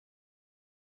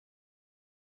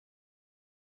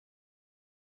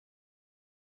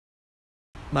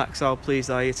Max, how pleased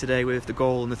are you today with the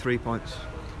goal and the 3 points?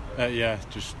 Yeah,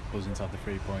 just buzzing to have the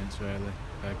 3 points really.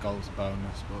 Goal's a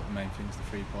bonus, but the main thing's the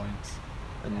 3 points.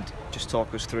 And just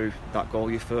talk us through that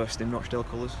goal, your first in Rochdale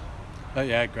colours.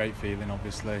 Yeah, great feeling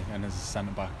obviously, and as a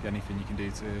centre back, anything you can do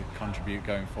to contribute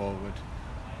going forward,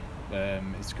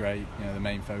 it's great. You know, the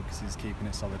main focus is keeping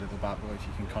it solid at the back, but if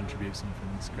you can contribute something,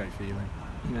 it's a great feeling.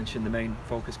 You mentioned the main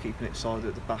focus keeping it solid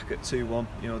at the back at 2-1.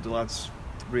 You know, the lads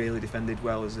really defended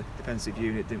well as a defensive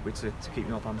unit, didn't we, to keep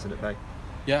Northampton at bay?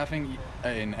 Yeah, I think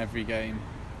in every game,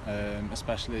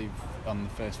 especially on the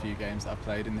first few games that I've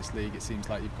played in this league, it seems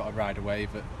like you've got to ride a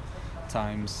wave at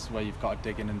times where you've got to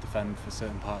dig in and defend for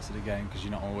certain parts of the game, because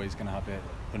you're not always going to have it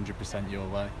 100% your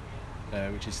way,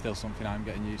 which is still something I'm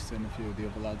getting used to, and a few of the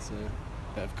other lads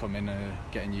that have come in are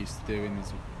getting used to doing,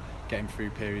 is getting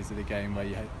through periods of the game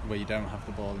where you don't have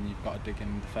the ball and you've got to dig in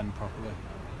and defend properly.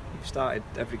 You've started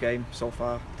every game so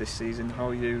far this season. How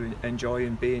are you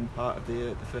enjoying being part of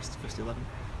the first 11?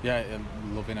 Yeah,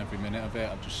 I'm loving every minute of it.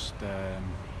 I've just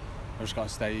got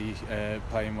to stay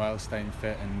playing well, staying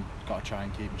fit, and got to try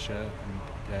and keep my shirt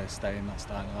and stay in that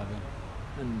starting 11.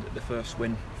 And the first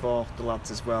win for the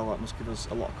lads as well, that must give us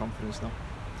a lot of confidence now.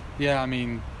 Yeah, I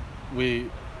mean,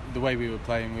 the way we were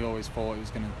playing, we always thought it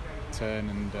was going to turn,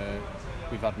 and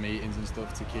we've had meetings and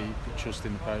stuff to keep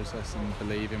trusting the process and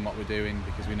believe in what we're doing,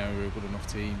 because we know we're a good enough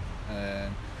team.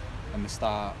 And the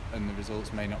start and the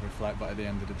results may not reflect, but at the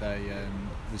end of the day,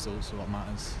 results are what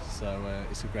matters. So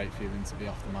it's a great feeling to be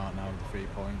off the mark now with the 3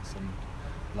 points, and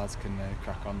lads can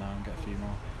crack on now and get a few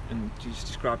more. And you just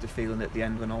described the feeling at the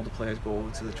end when all the players go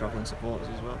over to the travelling supporters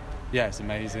as well? Yeah, it's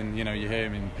amazing. You know, you hear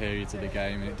them in periods of the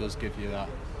game, and it does give you that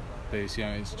boost. You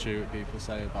know, it's true what people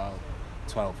say about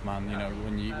 12th man. You know,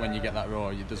 when you get that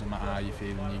roar, it doesn't matter how you're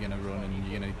feeling, you're going to run and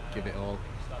you're going to give it all.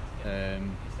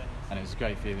 And it's a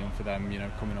great feeling for them, you know,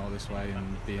 coming all this way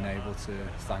and being able to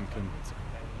thank them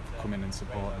for coming and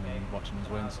supporting and watching us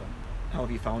win. So, how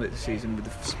have you found it this season with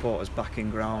the supporters back in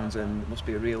grounds? And it must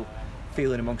be a real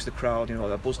feeling amongst the crowd, you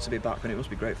know, a buzz to be back, and it must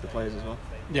be great for the players as well.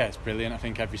 Yeah, it's brilliant. I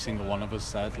think every single one of us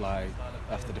said, like,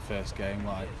 after the first game,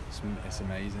 like, it's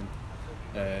amazing.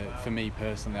 For me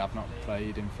personally, I've not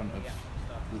played in front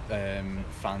of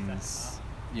fans,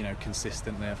 you know,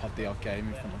 consistently. I've had the odd game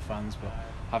in front of fans, but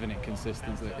having it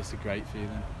consistently, it's a great feeling,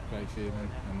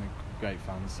 and the great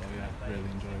fans. So yeah, really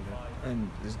enjoyed it. And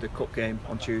there's the cup game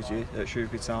on Tuesday at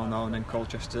Shrewsbury Town now, and then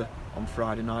Colchester on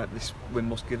Friday night. This win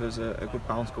must give us a good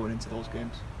bounce going into those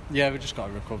games. Yeah, we've just got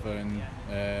to recover and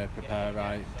prepare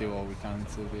right, do all we can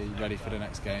to be ready for the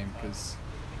next game, because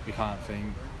we can't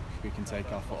think we can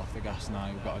take our foot off the gas now.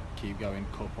 We've got to keep going,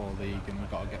 cup or league, and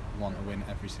we've got to want to win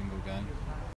every single game.